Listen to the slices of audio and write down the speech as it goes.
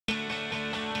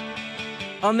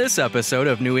On this episode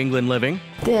of New England Living.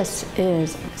 This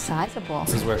is sizable.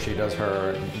 This is where she does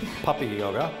her puppy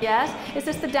yoga. Yes? Is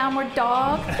this the downward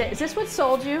dog? Is this what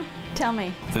sold you? Tell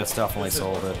me. This definitely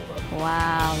sold it.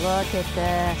 Wow, look at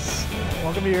this.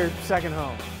 Welcome to your second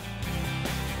home.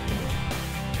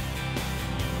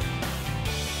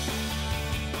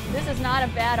 This is not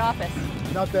a bad office.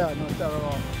 Not bad at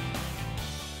all.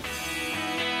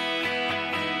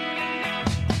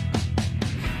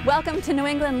 Welcome to New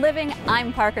England Living.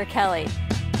 I'm Parker Kelly.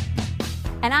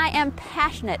 And I am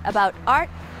passionate about art,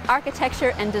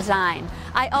 architecture, and design.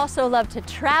 I also love to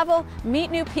travel, meet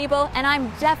new people, and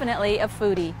I'm definitely a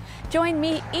foodie. Join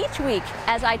me each week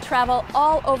as I travel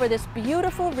all over this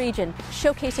beautiful region,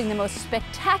 showcasing the most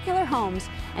spectacular homes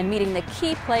and meeting the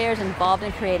key players involved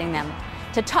in creating them.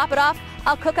 To top it off,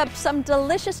 I'll cook up some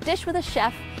delicious dish with a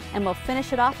chef, and we'll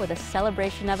finish it off with a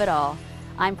celebration of it all.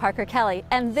 I'm Parker Kelly,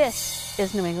 and this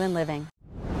is New England Living.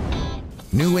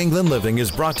 New England Living is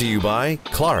brought to you by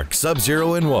Clark,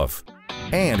 Sub-Zero and Wolf,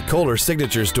 and Kohler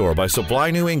Signature Store by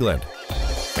Supply New England.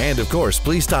 And of course,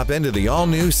 please stop into the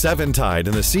all-new 7 Tide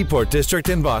in the Seaport District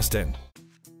in Boston.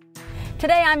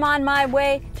 Today I'm on my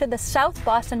way to the South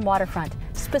Boston waterfront,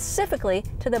 specifically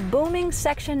to the booming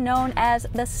section known as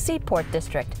the Seaport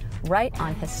District, right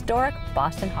on historic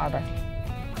Boston Harbor.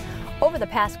 Over the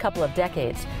past couple of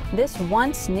decades, this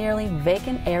once nearly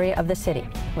vacant area of the city,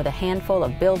 with a handful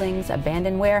of buildings,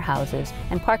 abandoned warehouses,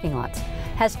 and parking lots,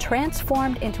 has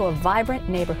transformed into a vibrant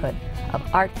neighborhood of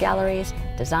art galleries,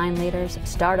 design leaders,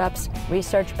 startups,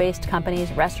 research-based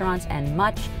companies, restaurants, and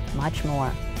much, much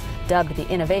more. Dubbed the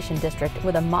Innovation District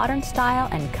with a modern style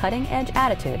and cutting-edge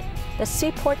attitude, the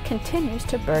Seaport continues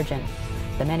to burgeon.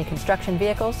 The many construction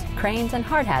vehicles, cranes, and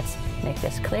hard hats make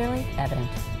this clearly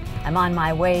evident. I'm on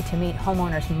my way to meet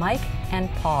homeowners Mike and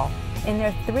Paul in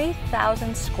their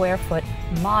 3,000 square foot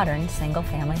modern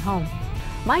single-family home.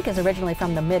 Mike is originally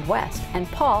from the Midwest, and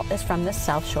Paul is from the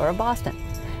South Shore of Boston.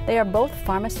 They are both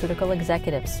pharmaceutical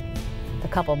executives. The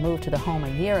couple moved to the home a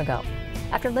year ago.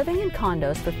 After living in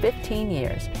condos for 15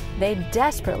 years, they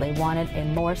desperately wanted a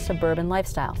more suburban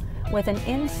lifestyle with an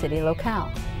in-city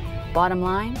locale. Bottom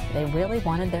line, they really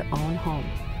wanted their own home,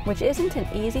 which isn't an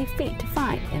easy feat to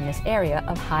find in this area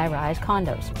of high-rise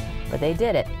condos. But they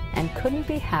did it and couldn't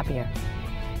be happier.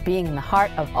 Being in the heart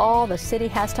of all the city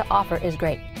has to offer is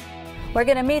great. We're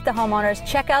going to meet the homeowners,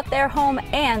 check out their home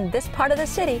and this part of the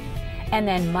city, and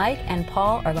then Mike and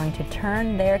Paul are going to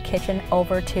turn their kitchen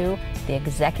over to the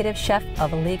executive chef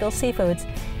of Legal Seafoods,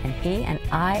 and he and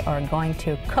I are going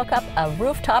to cook up a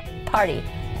rooftop party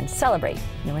and celebrate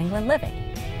New England living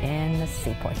in the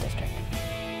Seaport District.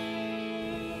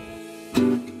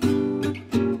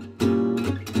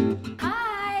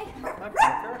 Hi!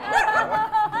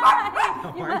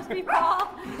 Hi! You must be Paul.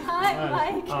 Hi,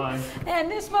 Mike. Hi.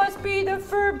 And this must be the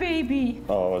fur baby.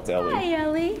 Oh, it's Ellie. Hi,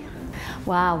 Ellie.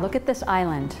 Wow, look at this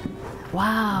island.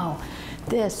 Wow,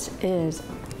 this is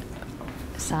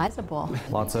sizable.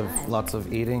 Lots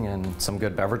of eating and some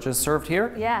good beverages served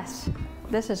here. Yes,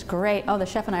 this is great. Oh, the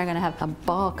chef and I are going to have a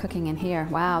ball cooking in here.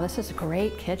 Wow, this is a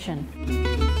great kitchen.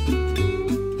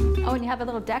 Oh, and you have a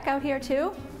little deck out here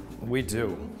too? We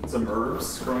do. Some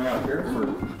herbs growing out here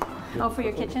For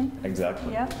your kitchen?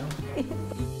 Exactly. Yeah.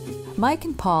 Mike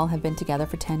and Paul have been together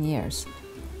for 10 years.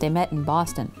 They met in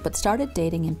Boston, but started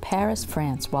dating in Paris,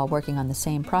 France, while working on the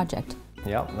same project.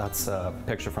 Yeah, that's a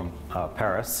picture from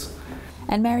Paris.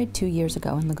 And married 2 years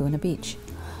ago in Laguna Beach.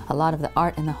 A lot of the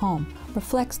art in the home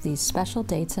reflects these special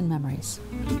dates and memories.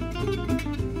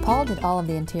 Paul did all of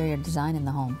the interior design in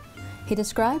the home. He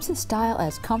describes his style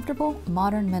as comfortable,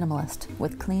 modern minimalist,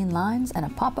 with clean lines and a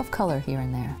pop of color here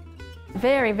and there.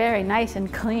 Very, very nice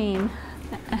and clean.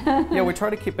 Yeah, we try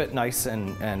to keep it nice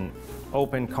and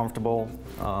open, comfortable.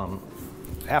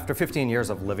 After 15 years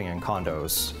of living in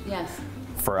condos, Yes.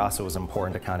 for us it was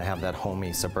important to kind of have that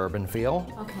homey suburban feel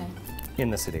Okay. in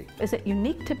the city. Is it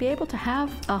unique to be able to have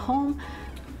a home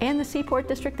in the Seaport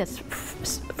District that's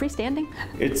freestanding?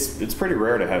 It's pretty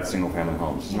rare to have single-family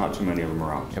homes. There's not too many of them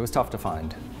around. It was tough to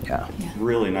find. Yeah.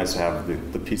 Really nice to have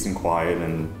the peace and quiet,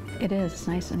 and It is. It's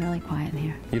nice and really quiet in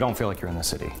here. You don't feel like you're in the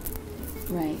city,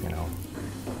 Right. you know.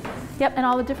 Yep, and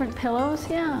all the different pillows.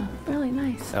 Yeah, really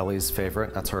nice. Ellie's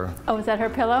favorite, that's her. Oh, is that her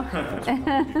pillow?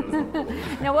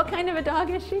 Now, what kind of a dog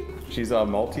is she? she's a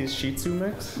Maltese Shih Tzu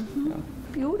mix. Yeah.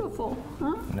 Beautiful,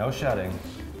 huh? No shedding.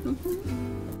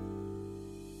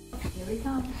 Here we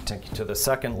go. Take you to the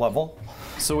second level.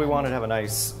 So we wanted to have a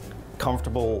nice,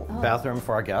 comfortable bathroom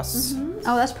for our guests.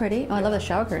 Oh, that's pretty. Oh, I love the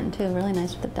shower curtain too. Really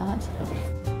nice with the dots.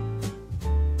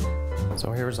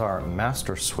 So here's our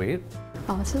master suite.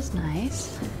 Oh, this is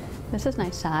nice. This is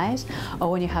nice size.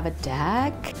 Oh, and you have a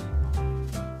deck.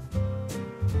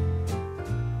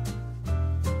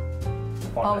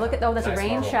 Oh, look at, oh, that's a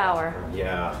rain shower.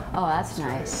 Yeah. Oh, that's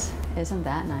nice. Isn't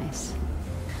that nice?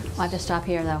 I'll have to stop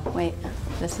here though. Wait,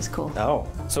 this is cool. Oh,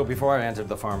 so before I entered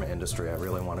the pharma industry, I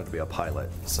really wanted to be a pilot.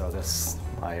 So this,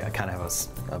 I kind of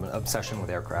have an obsession with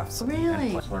aircrafts. Really?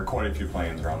 There are quite a few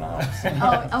planes around the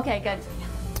house. Oh, okay, good.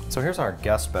 So here's our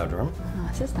guest bedroom. Oh,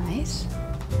 this is nice.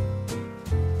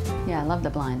 Yeah, I love the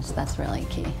blinds. That's really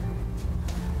key.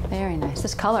 Very nice.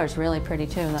 This color is really pretty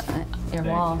too. Your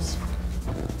walls.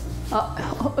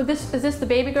 Oh, is this the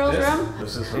baby girl's room?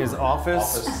 This is His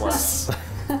office. Office.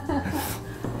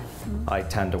 I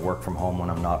tend to work from home when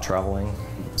I'm not traveling,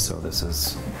 so this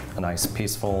is a nice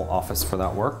peaceful office for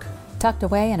that work. Tucked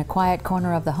away in a quiet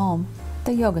corner of the home,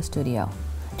 the yoga studio.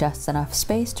 Just enough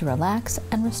space to relax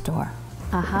and restore.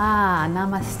 Aha,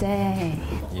 namaste.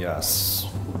 Yes,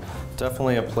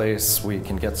 definitely a place we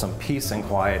can get some peace and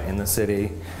quiet in the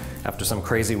city after some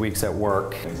crazy weeks at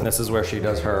work. And this is where she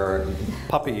does her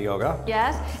puppy yoga.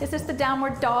 Yes? Is this the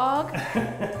downward dog?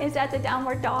 Is that the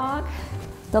downward dog?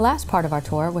 The last part of our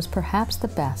tour was perhaps the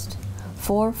best.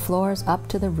 4 floors up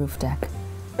to the roof deck.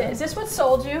 Is this what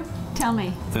sold you? Tell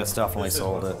me. This definitely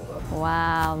sold it.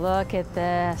 Wow, look at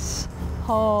this.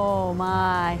 Oh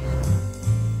my.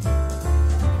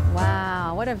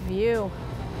 Wow, what a view.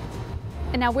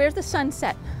 And now where's the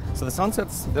sunset? So the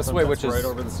sunset's this way, which is right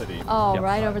over the city. Oh, Yep.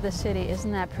 right over the city.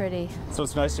 Isn't that pretty? So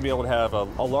it's nice to be able to have a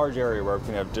large area where we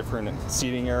can have different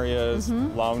seating areas,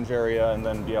 lounge area, and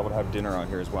then be able to have dinner out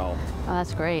here as well. Oh,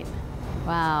 that's great.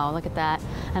 Wow, look at that.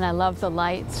 And I love the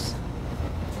lights.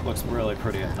 looks really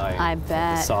pretty at night. I The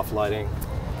bet. soft lighting.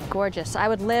 Gorgeous. I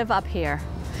would live up here.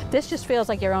 This just feels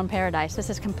like your own paradise. This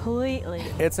is completely.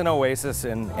 It's an oasis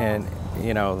in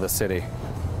you know, the city.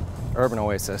 Urban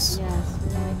oasis. Yes,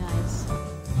 really nice.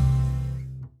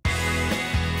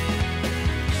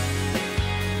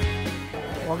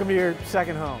 Welcome to your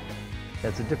second home.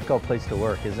 It's a difficult place to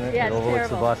work, isn't it? Yeah, It it's overlooks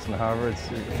the terrible. Boston Harbor. It's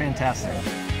fantastic.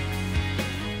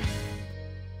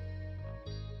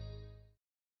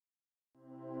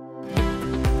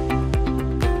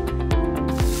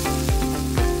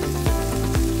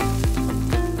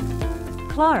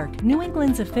 Clark, New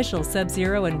England's official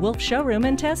Sub-Zero and Wolf showroom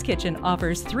and test kitchen,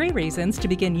 offers 3 reasons to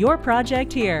begin your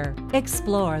project here.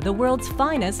 Explore the world's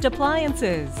finest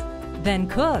appliances. Then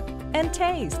cook and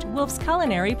taste Wolf's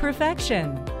culinary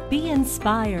perfection. Be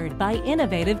inspired by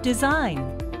innovative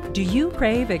design. Do you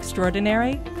crave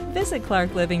extraordinary? Visit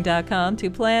clarkliving.com to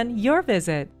plan your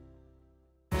visit.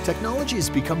 Technology is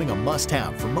becoming a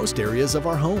must-have for most areas of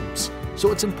our homes,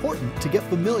 so it's important to get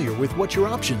familiar with what your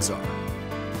options are.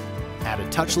 Add a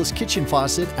touchless kitchen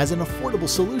faucet as an affordable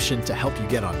solution to help you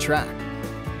get on track.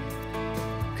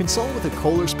 Consult with a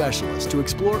Kohler specialist to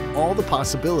explore all the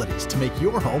possibilities to make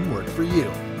your home work for you.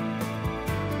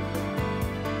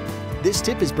 This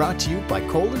tip is brought to you by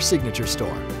Kohler Signature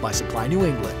Store by Supply New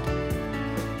England.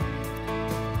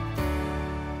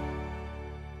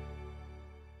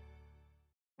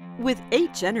 With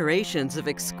 8 generations of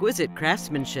exquisite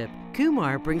craftsmanship,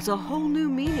 Kumar brings a whole new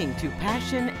meaning to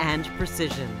passion and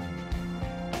precision.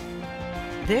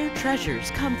 Their treasures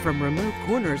come from remote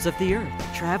corners of the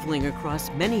earth, traveling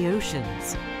across many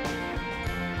oceans.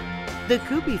 The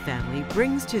Kubi family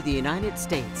brings to the United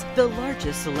States the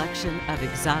largest selection of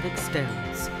exotic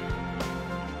stones.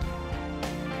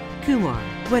 Kumar,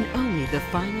 when only the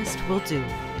finest will do.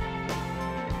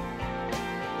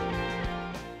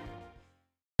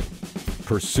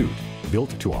 Pursuit,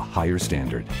 built to a higher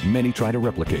standard. Many try to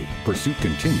replicate. Pursuit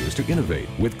continues to innovate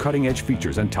with cutting-edge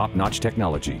features and top-notch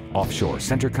technology. Offshore,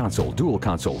 center console, dual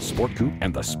console, sport coupe,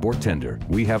 and the sport tender.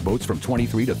 We have boats from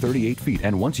 23 to 38 feet,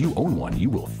 and once you own one, you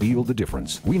will feel the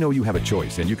difference. We know you have a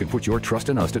choice, and you can put your trust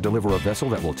in us to deliver a vessel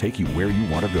that will take you where you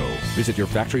want to go. Visit your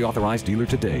factory-authorized dealer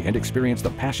today and experience the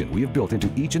passion we have built into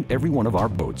each and every one of our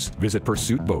boats. Visit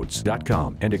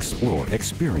pursuitboats.com and explore,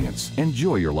 experience,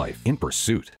 enjoy your life in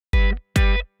Pursuit.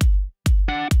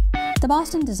 The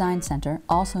Boston Design Center,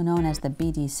 also known as the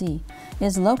BDC,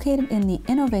 is located in the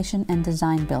Innovation and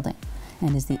Design Building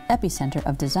and is the epicenter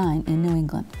of design in New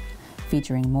England,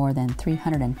 featuring more than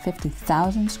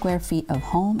 350,000 square feet of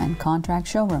home and contract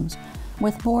showrooms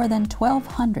with more than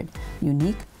 1,200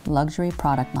 unique luxury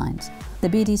product lines. The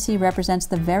BDC represents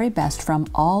the very best from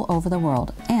all over the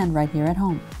world and right here at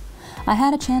home. I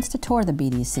had a chance to tour the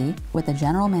BDC with the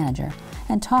general manager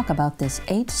and talk about this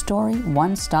 8-story,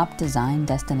 one-stop design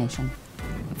destination.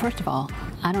 First of all,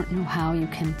 I don't know how you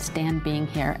can stand being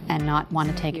here and not want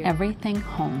to take everything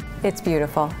home. It's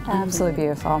beautiful, absolutely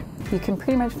beautiful. You can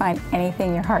pretty much find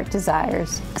anything your heart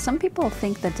desires. Some people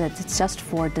think that it's just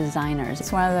for designers.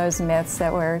 It's one of those myths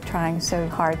that we're trying so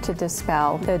hard to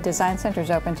dispel. The design center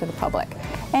is open to the public.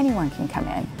 Anyone can come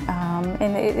in.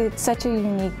 And it's such a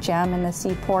unique gem in the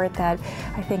Seaport that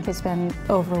I think has been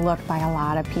overlooked by a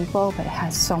lot of people, but it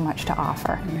has so much to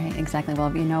offer. Right, exactly.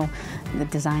 Well, you know, the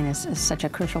design is such a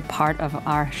crucial part of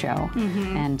our show,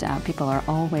 and people are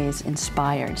always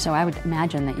inspired. So I would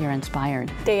imagine that you're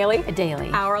inspired. Daily? Daily.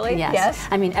 Hourly? Yes.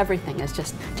 I mean, everything is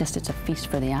just it's a feast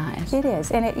for the eyes. It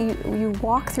is. And you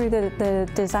walk through the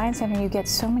design center, you get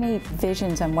so many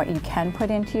visions on what you can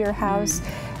put into your house.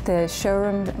 The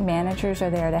showroom managers are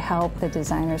there to help. The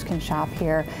designers can shop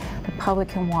here. The public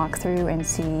can walk through and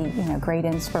see, you know, great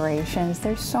inspirations.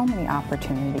 There's so many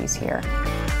opportunities here.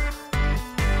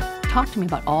 Talk to me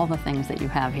about all the things that you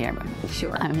have here.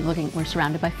 Sure. I'm looking, we're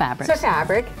surrounded by fabrics. So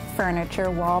fabric,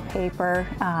 furniture, wallpaper,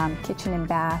 kitchen and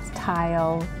bath,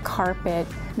 tile, carpet.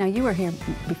 Now you were here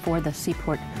before the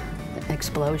Seaport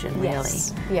explosion, really.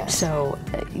 Yes. Yes. So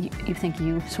you think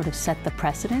you sort of set the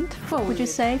precedent, would you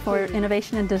say, for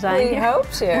innovation and design We here? hope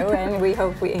to, and we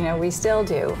hope we still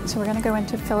do. So we're going to go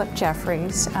into Philip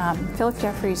Jeffries. Philip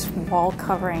Jeffries' wall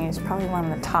covering is probably one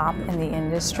of the top in the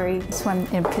industry. This one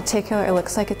in particular, it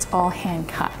looks like it's all hand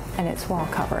cut, and it's wall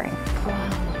covering.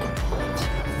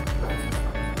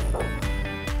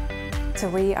 So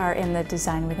we are in the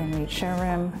Design Within Reach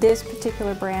showroom. This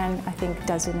particular brand, I think,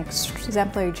 does an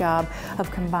exemplary job of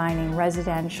combining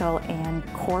residential and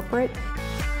corporate.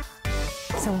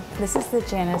 So this is the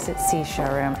Janice at Sea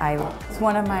showroom. It's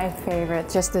one of my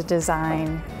favorites, just the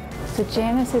design. So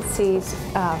Janice at Sea's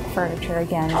furniture,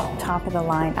 again, top of the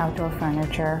line outdoor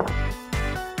furniture.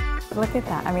 Look at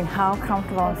that. I mean, how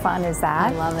comfortable and fun is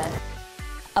that? I love it.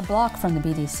 A block from the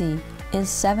BDC is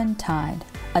Seven Tide,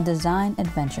 a design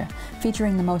adventure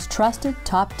featuring the most trusted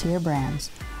top-tier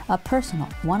brands. A personal,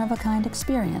 one-of-a-kind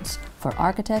experience for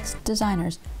architects,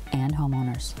 designers, and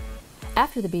homeowners.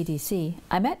 After the BDC,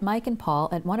 I met Mike and Paul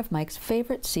at one of Mike's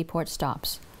favorite Seaport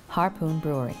stops, Harpoon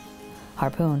Brewery.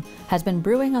 Harpoon has been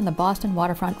brewing on the Boston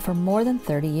waterfront for more than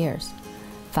 30 years.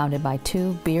 Founded by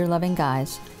two beer-loving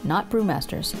guys, not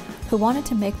brewmasters, who wanted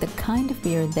to make the kind of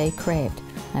beer they craved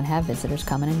and have visitors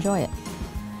come and enjoy it.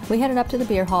 We headed up to the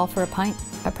beer hall for a pint,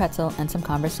 a pretzel, and some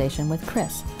conversation with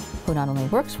Chris, who not only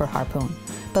works for Harpoon,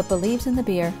 but believes in the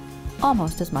beer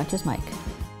almost as much as Mike.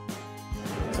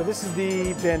 So this is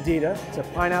the Bandita. It's a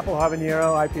pineapple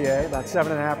habanero IPA, about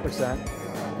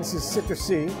 7.5%. This is Citra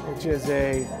C, which is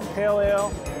a pale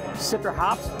ale, citra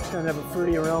hops, which tend to have a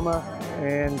fruity aroma,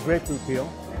 and grapefruit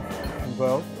peel in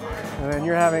both. And then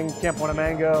you're having Camp Buena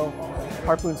Mango,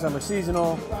 Harpoon Summer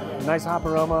Seasonal, nice hop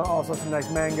aroma, also some nice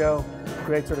mango,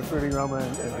 great sort of fruity aroma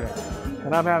and drink.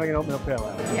 And I'm having an oatmeal pale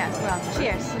ale. Yes, well,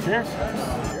 cheers. Cheers.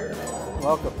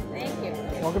 Welcome. Thank you.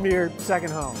 Welcome to your second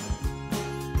home.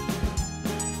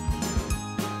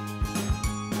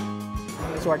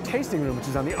 So our tasting room, which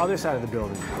is on the other side of the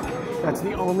building, that's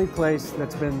the only place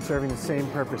that's been serving the same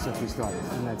purpose since we started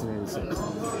in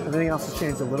 1986. Everything else has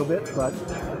changed a little bit, but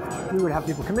we would have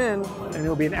people come in, and it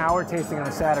would be an hour tasting on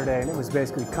a Saturday, and it was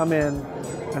basically come in,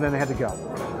 and then they had to go.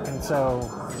 And so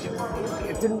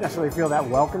it didn't necessarily feel that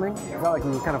welcoming. It felt like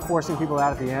we were kind of forcing people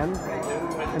out at the end,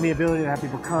 and the ability to have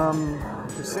people come,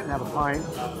 just sit and have a pint,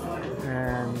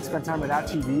 and spend time without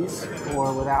TVs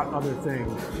or without other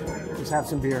things. Just have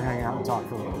some beer, hang out, and talk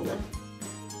for a little bit.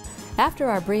 After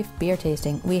our brief beer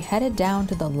tasting, we headed down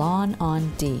to the Lawn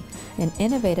on D, an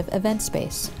innovative event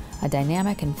space, a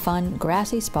dynamic and fun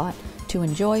grassy spot to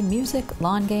enjoy music,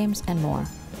 lawn games, and more.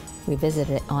 We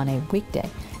visited it on a weekday,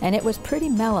 and it was pretty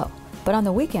mellow, but on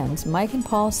the weekends, Mike and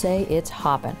Paul say it's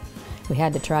hoppin'. We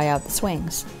had to try out the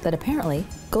swings that apparently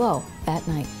glow at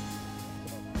night.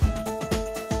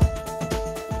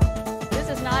 This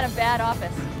is not a bad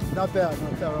office. Not bad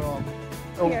at all.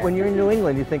 So when you're in New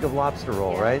England, you think of lobster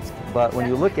roll, right? But when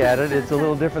you look at it, it's a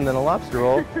little different than a lobster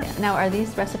roll. Now, are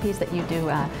these recipes that you do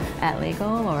at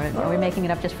Legal, or are we making it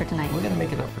up just for tonight? We're going to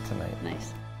make it up for tonight.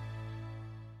 Nice.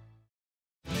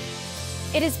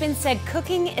 It has been said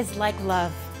cooking is like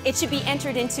love. It should be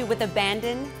entered into with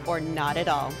abandon or not at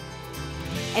all.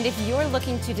 And if you're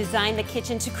looking to design the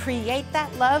kitchen to create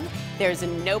that love, there's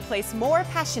no place more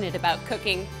passionate about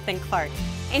cooking than Clark.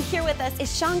 And here with us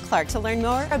is Sean Clark to learn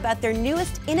more about their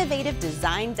newest innovative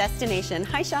design destination.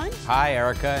 Hi, Sean. Hi,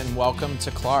 Erica, and welcome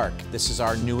to Clark. This is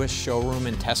our newest showroom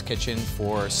and test kitchen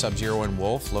for Sub-Zero and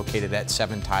Wolf, located at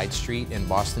 7 Tide Street in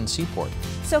Boston Seaport.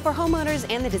 So for homeowners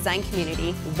and the design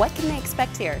community, what can they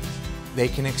expect here? They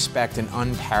can expect an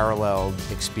unparalleled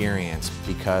experience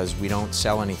because we don't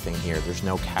sell anything here. There's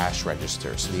no cash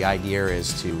register. So the idea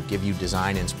is to give you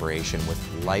design inspiration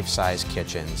with life-size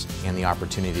kitchens and the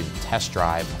opportunity to test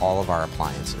drive all of our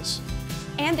appliances.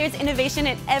 And there's innovation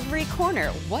at every corner.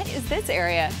 What is this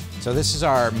area? So this is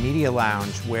our media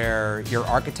lounge where your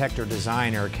architect or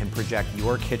designer can project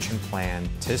your kitchen plan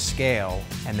to scale,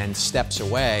 and then steps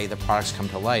away, the products come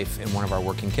to life in one of our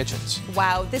working kitchens.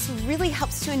 Wow, this really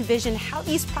helps to envision how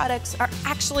these products are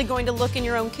actually going to look in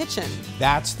your own kitchen.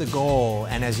 That's the goal,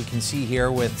 and as you can see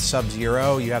here with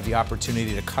Sub-Zero, you have the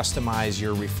opportunity to customize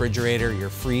your refrigerator, your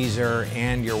freezer,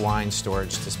 and your wine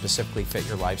storage to specifically fit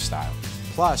your lifestyle.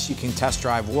 Plus, you can test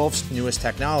drive Wolf's newest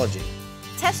technology.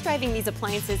 Test driving these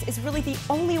appliances is really the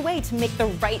only way to make the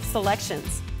right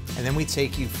selections. And then we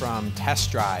take you from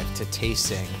test drive to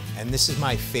tasting. And this is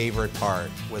my favorite part.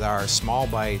 With our small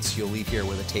bites, you'll leave here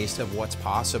with a taste of what's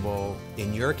possible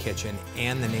in your kitchen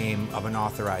and the name of an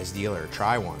authorized dealer.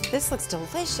 Try one. This looks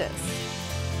delicious.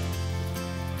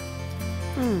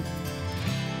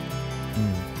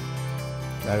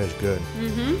 That is good.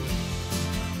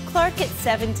 Clark at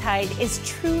 7 Tide is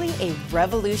truly a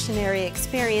revolutionary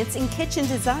experience in kitchen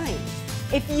design.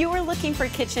 If you are looking for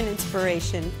kitchen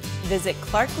inspiration, visit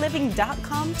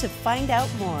clarkliving.com to find out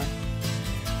more.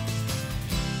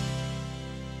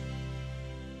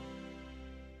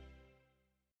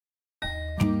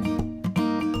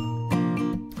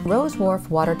 Rose Wharf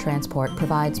Water Transport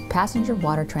provides passenger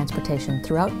water transportation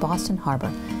throughout Boston Harbor,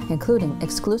 including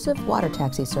exclusive water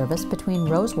taxi service between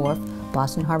Rose Wharf,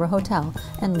 Boston Harbor Hotel,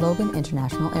 and Logan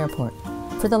International Airport.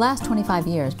 For the last 25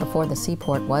 years, before the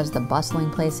Seaport was the bustling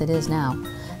place it is now,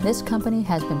 this company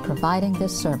has been providing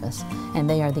this service, and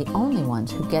they are the only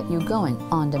ones who get you going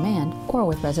on demand or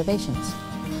with reservations.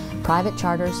 Private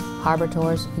charters, harbor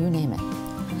tours, you name it.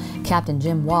 Captain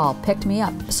Jim Wall picked me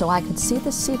up so I could see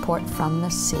the Seaport from the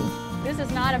sea. This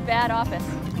is not a bad office.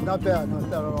 Not bad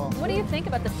at all. What do you think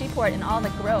about the Seaport and all the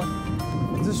growth?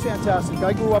 This is fantastic.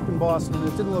 I grew up in Boston, and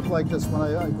it didn't look like this when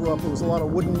I grew up. There was a lot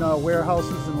of wooden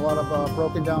warehouses and a lot of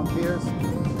broken down piers,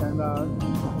 and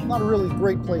not a really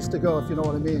great place to go, if you know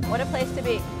what I mean. What a place to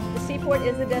be. The Seaport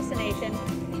is the destination.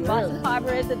 Sure Boston is.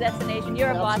 Harbor is the destination.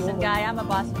 You're a Boston Absolutely. guy. I'm a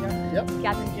Bostoner. Yep.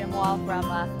 Captain Jim Wall from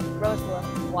Rose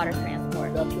Wharf Water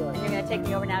Transport. That's right. You're going to take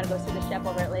me over now to go see the chef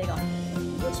over at Legal.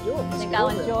 Let's do it. I think I'll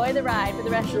enjoy the ride for the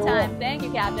rest of the time. Thank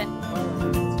you, Captain.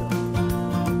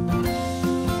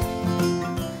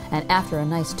 And after a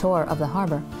nice tour of the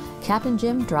harbor, Captain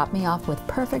Jim dropped me off with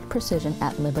perfect precision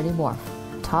at Liberty Wharf.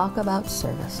 Talk about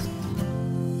service.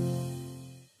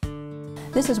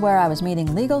 This is where I was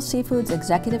meeting Legal Seafood's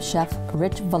executive chef,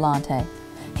 Rich Volante.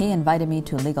 He invited me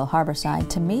to Legal Harborside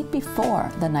to meet before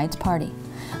the night's party.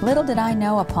 Little did I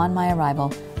know upon my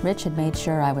arrival, Rich had made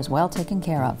sure I was well taken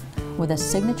care of, with a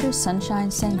signature sunshine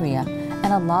sangria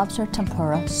and a lobster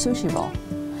tempura sushi roll.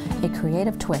 A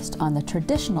creative twist on the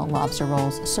traditional lobster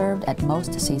rolls served at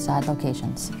most seaside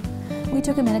locations. We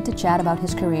took a minute to chat about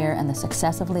his career and the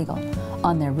success of Legal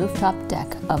on their rooftop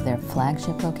deck of their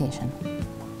flagship location.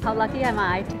 How lucky am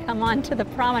I to come onto the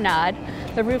promenade,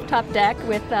 the rooftop deck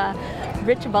with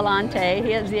Rich Volante.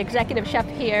 He is the executive chef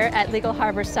here at Legal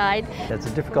Harborside. It's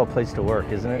a difficult place to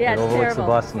work, isn't it? Yeah, it it's overlooks terrible. the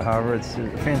Boston Harbor. It's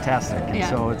fantastic. And Yeah.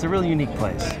 so it's a really unique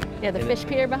place. Yeah, the fish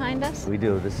pier behind us. We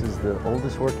do. This is the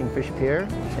oldest working fish pier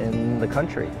in the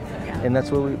country. Yeah. And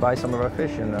that's where we buy some of our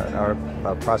fish. And our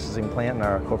processing plant and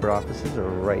our corporate offices are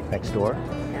right next door.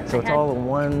 So it's all in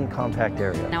one compact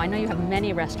area. Now I know you have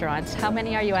many restaurants. How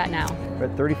many are you at now? We're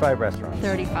at 35 restaurants.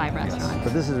 35 restaurants.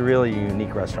 But this is a really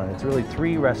unique restaurant. It's really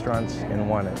 3 restaurants in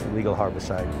one at Legal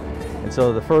Harborside. And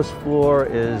so the first floor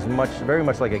is very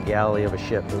much like a galley of a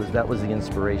ship. That was the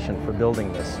inspiration for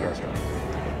building this restaurant.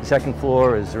 The second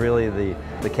floor is really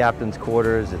the captain's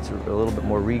quarters. It's a little bit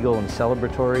more regal and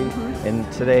celebratory.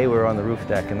 And today we're on the roof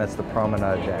deck, and that's the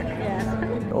promenade deck.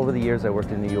 Yes. Over the years I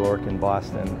worked in New York and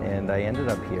Boston, and I ended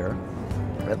up here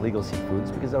at Legal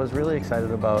Seafoods because I was really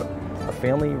excited about a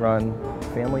family-run,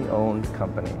 family-owned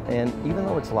company. And even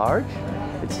though it's large,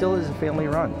 it still is a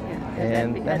family-run.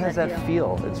 And that has that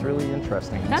feel. It's really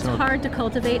interesting. That's So- hard to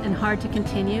cultivate and hard to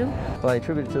continue. Well, I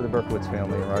attribute it to the Berkowitz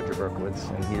family and Roger Berkowitz,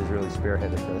 and he has really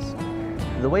spearheaded this.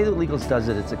 The way that Legals does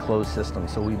it, it's a closed system,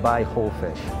 so we buy whole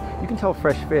fish. You can tell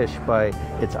fresh fish by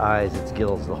its eyes, its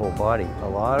gills, the whole body. A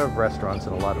lot of restaurants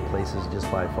and a lot of places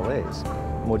just buy fillets.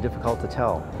 More difficult to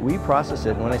tell. We process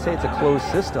it, and when I say it's a closed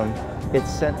system, it's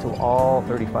sent to all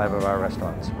 35 of our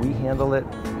restaurants. We handle it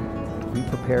We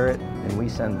prepare it and we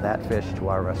send that fish to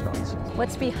our restaurants.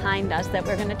 What's behind us that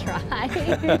we're going to try?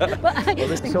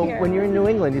 So when you're in New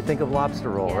England, you think of lobster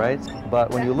roll, right?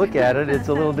 But when you look at it, it's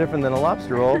a little different than a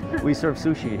lobster roll. We serve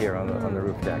sushi here on the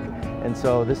roof deck. And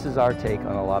so this is our take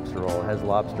on a lobster roll. It has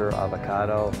lobster,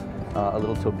 avocado, a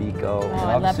little tobiko. Oh,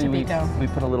 I love tobiko. We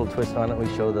put a little twist on it. We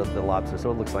show the lobster,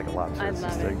 so it looks like a lobster. I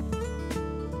love it.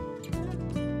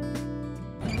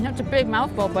 It's a big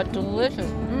mouthful, but delicious.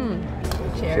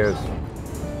 Cheers. Cheers.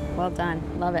 Well done.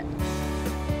 Love it.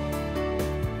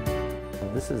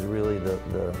 This is really the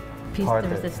Piece part de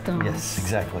that... resistance. Yes,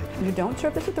 exactly. You don't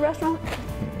serve this at the restaurant?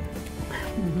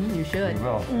 You should. We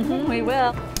will. We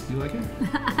will. You like it?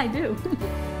 I do.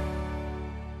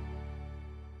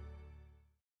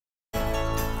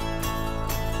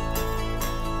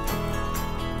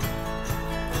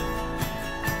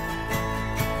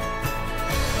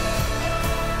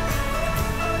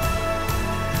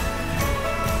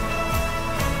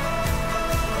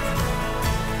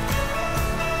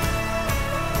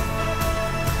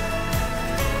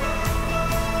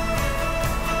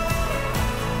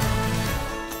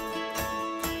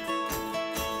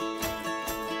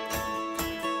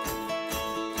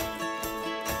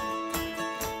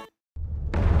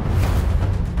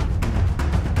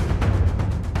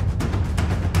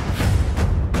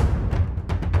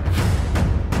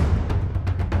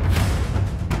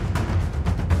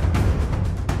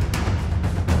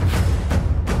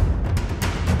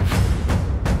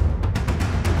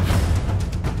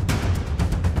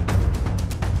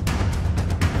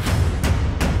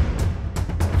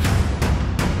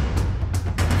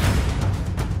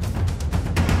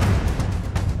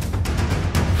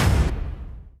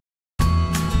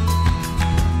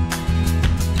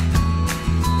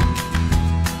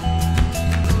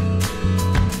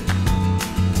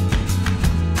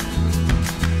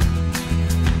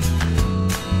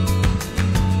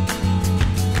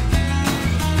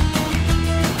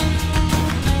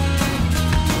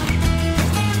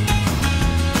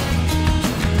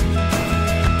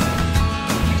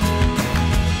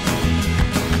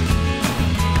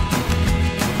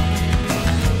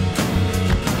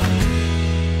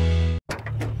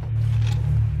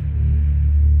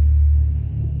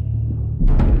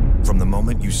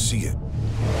 moment you see it,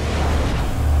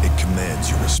 it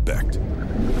commands your respect.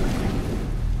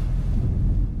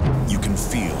 You can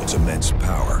feel its immense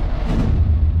power.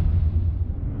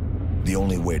 The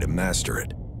only way to master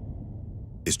it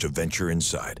is to venture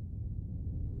inside.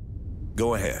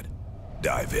 Go ahead,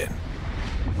 dive in.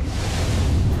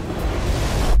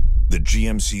 The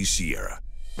GMC Sierra.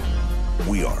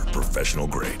 We are professional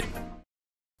grade.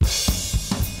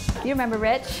 You remember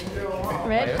Rich?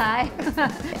 Rich, hi.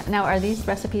 Now, are these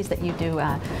recipes that you do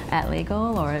at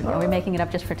Legal, or are we making it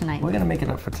up just for tonight? We're going to make it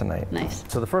up for tonight. Nice.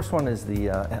 So the first one is the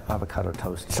avocado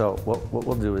toast. So what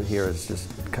we'll do here is just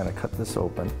kind of cut this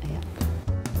open. Yeah.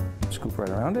 Scoop right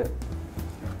around it.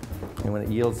 And when it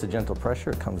yields to gentle pressure,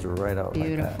 it comes right out.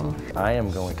 Beautiful. Like that. I am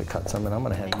going to cut some, and I'm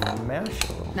going to have you mash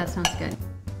a little. That sounds good.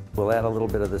 We'll add a little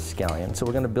bit of the scallion. So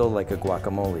we're going to build like a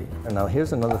guacamole. And now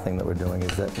here's another thing that we're doing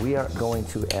is that we are going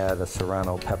to add a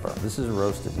serrano pepper. This is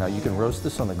roasted. Now you can roast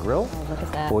this on the grill, look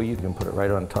at that. or you can put it right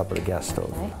on top of the gas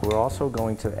stove. Okay. We're also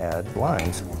going to add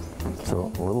limes.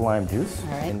 So a little lime juice. All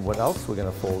right. And what else we're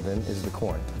going to fold in is the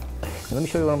corn. And let me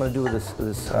show you what I'm going to do with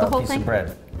this whole piece thing? of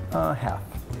bread. Half.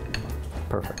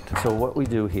 Perfect. So what we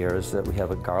do here is that we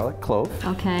have a garlic clove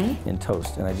in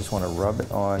toast, and I just want to rub it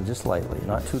on just lightly,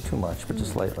 not too much, but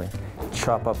just lightly.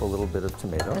 Chop up a little bit of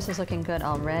tomato. This is looking good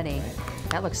already.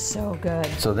 That looks so good.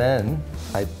 So then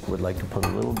I would like to put a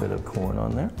little bit of corn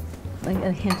on there. Like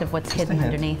a hint of what's hidden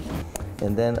underneath.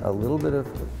 And then a little bit of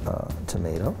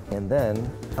tomato. And then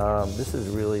this is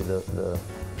really the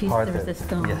part that...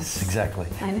 Yes, exactly.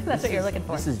 I know that's what you're looking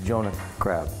for. This is Jonah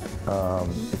crab.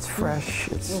 It's fresh.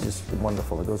 It's just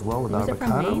wonderful. It goes well with Is it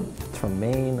from avocado. Maine? It's from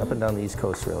Maine, up and down the East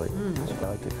Coast, really. I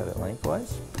like to cut it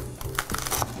lengthwise.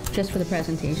 Just for the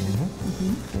presentation.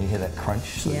 And you hear that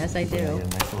crunch? So Yes, I do. You get a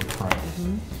nice little crunch.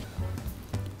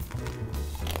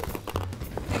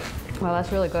 Well,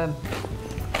 that's really good.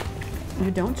 You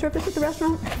don't serve this at the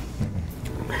restaurant?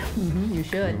 You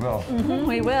should. We will.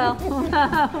 We will.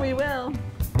 We will.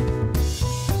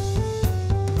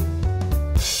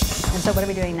 And so what are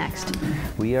we doing next?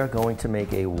 We are going to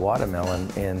make a watermelon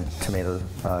and tomato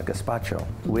gazpacho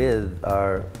with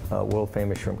our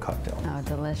world-famous shrimp cocktail. Oh,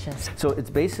 delicious. So it's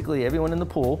basically everyone in the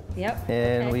pool. Yep.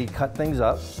 And we cut things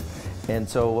up. And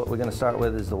so what we're going to start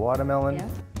with is the watermelon,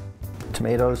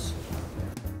 tomatoes,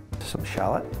 some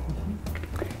shallot,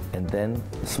 and then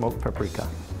smoked paprika.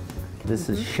 This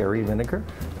is sherry vinegar.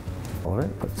 All of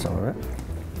it, put some of it.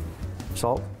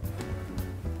 Salt,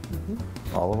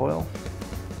 olive oil.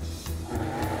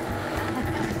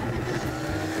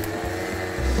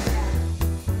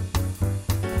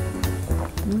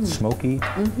 Smoky.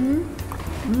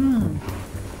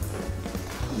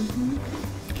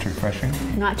 It's refreshing.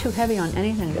 Not too heavy on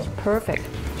anything, just perfect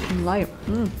and light.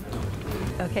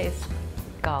 Okay,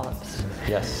 scallops.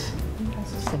 Yes.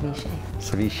 Ceviche.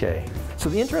 Ceviche. So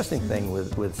the interesting thing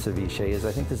with ceviche is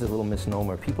I think there's a little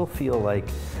misnomer. People feel like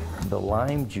the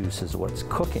lime juice is what's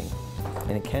cooking,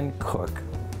 and it can cook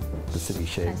the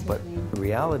ceviche, but the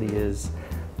reality is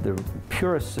the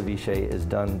purest ceviche is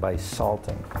done by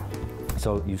salting.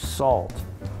 So you salt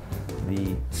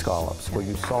the scallops, or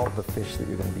you salt the fish that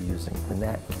you're going to be using, and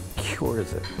that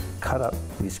cures it. Cut up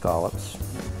these scallops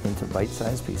into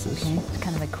bite-sized pieces. Okay, it's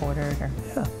kind of like quartered, or?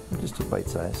 Yeah, just a bite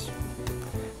size.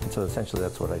 And so essentially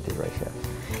that's what I did right here.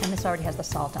 And this already has the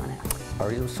salt on it.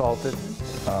 Already salted.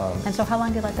 And so how long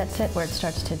do you let that sit where it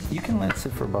starts to? You can let it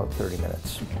sit for about 30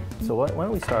 minutes. Okay. So why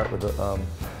don't we start with a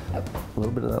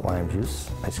little bit of that lime juice.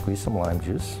 I squeeze some lime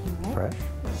juice, fresh.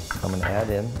 I'm going to add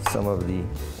in some of the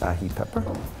ají pepper.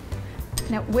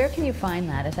 Now, where can you find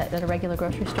that? Is that at a regular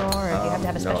grocery store, or do you have to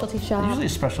have a specialty shop? Usually a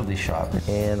specialty shop.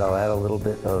 And I'll add a little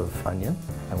bit of onion.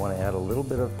 I want to add a little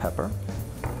bit of pepper.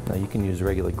 Now you can use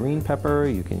regular green pepper,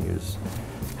 you can use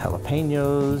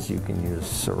jalapenos, you can use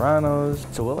serranos.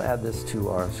 So we'll add this to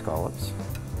our scallops.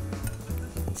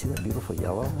 And see that beautiful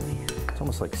yellow? It's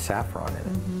almost like saffron in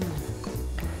it.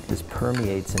 This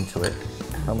permeates into it.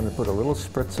 I'm going to put a little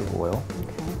spritz of oil.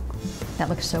 Okay. That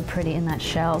looks so pretty in that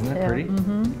shell, Isn't too. That pretty?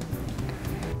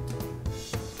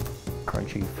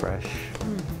 Crunchy, fresh,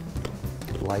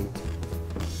 light,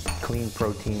 clean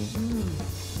protein.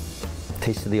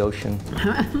 Taste of the ocean.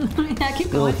 Yeah, keep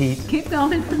Little going. heat. Keep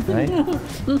going. Right?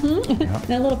 Yeah.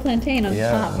 That little plantain on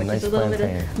top, which nice is a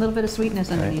little bit of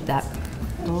sweetness underneath that.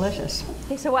 Delicious.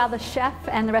 Okay, so while the chef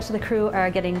and the rest of the crew are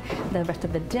getting the rest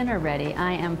of the dinner ready,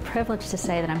 I am privileged to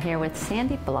say that I'm here with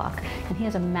Sandy Block, and he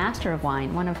is a master of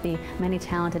wine, one of the many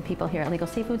talented people here at Legal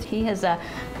Seafoods. He has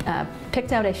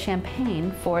picked out a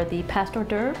champagne for the past hors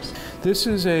d'oeuvres. This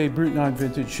is a Brut Non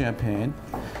Vintage champagne.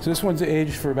 So this one's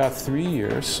aged for about 3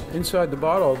 years. Inside the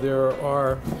bottle there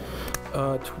are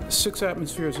 6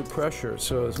 atmospheres of pressure,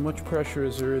 so as much pressure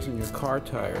as there is in your car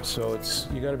tire. So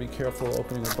you got to be careful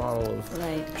opening a bottle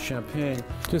of champagne.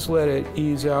 Just let it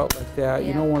ease out like that.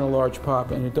 You don't want a large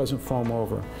pop, and it doesn't foam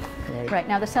over. Right.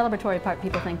 Now the celebratory part,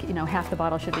 people think, you know, half the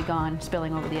bottle should be gone,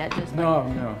 spilling over the edges.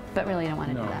 No. But really, you don't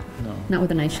want to do that. No. Not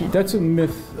with a nice champagne. That's a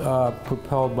myth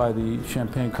propelled by the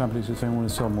champagne companies that they want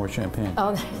to sell more champagne.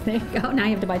 Oh, there you go. Now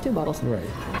you have to buy 2 bottles. Right.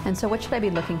 And so, what should I be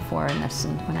looking for in this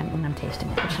when I'm tasting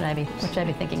it? What should I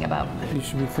be thinking about? You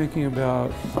should be thinking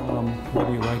about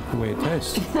whether you like the way it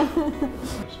tastes.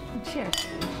 Cheers.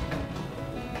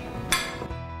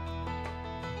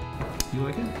 You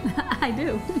like it? I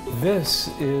do. This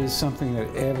is something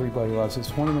that everybody loves.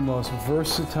 It's one of the most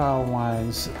versatile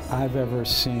wines I've ever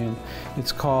seen.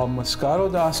 It's called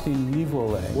Moscato d'Asti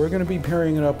Nivole. We're going to be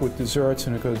pairing it up with desserts,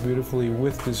 and it goes beautifully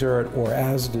with dessert or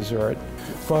as dessert.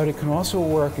 But it can also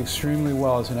work extremely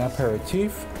well as an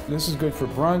aperitif. This is good for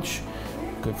brunch,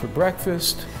 good for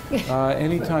breakfast,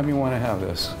 anytime you want to have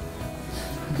this.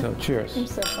 So cheers. You're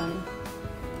so funny.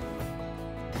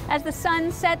 As the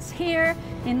sun sets here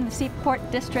in the Seaport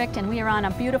district and we are on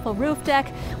a beautiful roof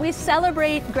deck, we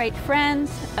celebrate great friends,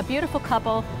 a beautiful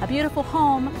couple, a beautiful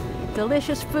home,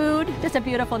 delicious food, just a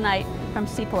beautiful night from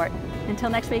Seaport. Until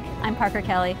next week, I'm Parker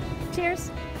Kelly. Cheers.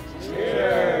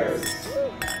 Cheers.